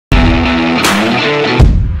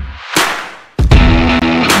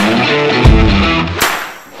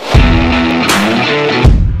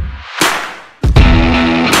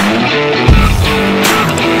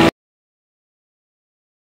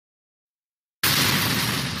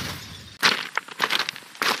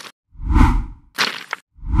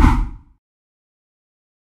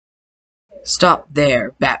Stop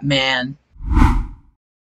there, Batman.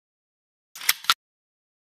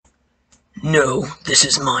 No, this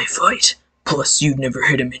is my fight. Plus, you'd never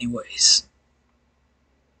hit him anyways.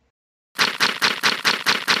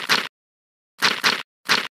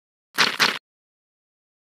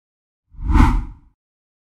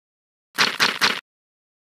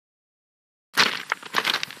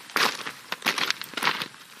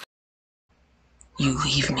 You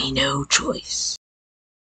leave me no choice.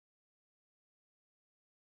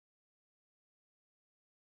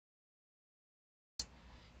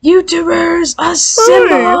 YouTubers,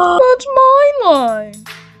 assemble! Hey, that's my line!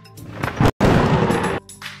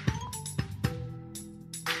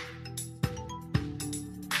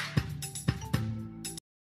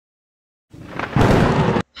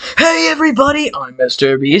 Hey everybody, I'm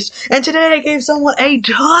Mr. Beast, and today I gave someone a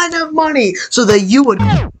ton of money so that you would...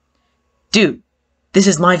 Dude, this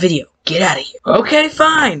is my video. Get out of here. Okay,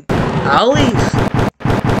 fine. I'll leave.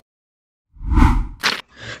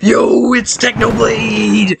 Yo, it's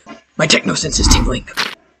Technoblade! My techno sense is tingling.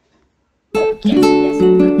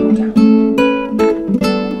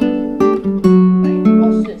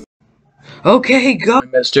 Okay, go,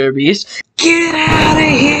 Mr. Beast. Get out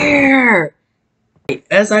of here!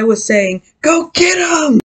 As I was saying, go get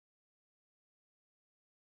him!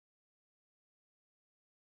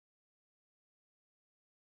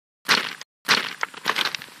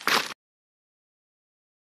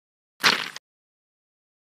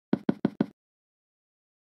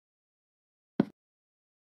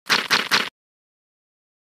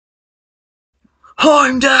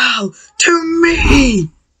 Heimdall, to me!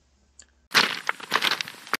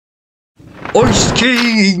 Ice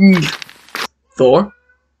King! Thor?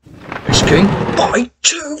 Ice King? By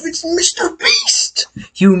Jove, it's Mr. Beast!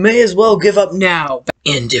 You may as well give up now.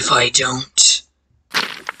 And if I don't...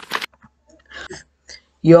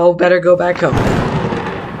 Y'all better go back home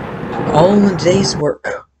now. All in a day's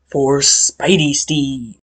work for Spidey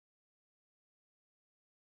Steve.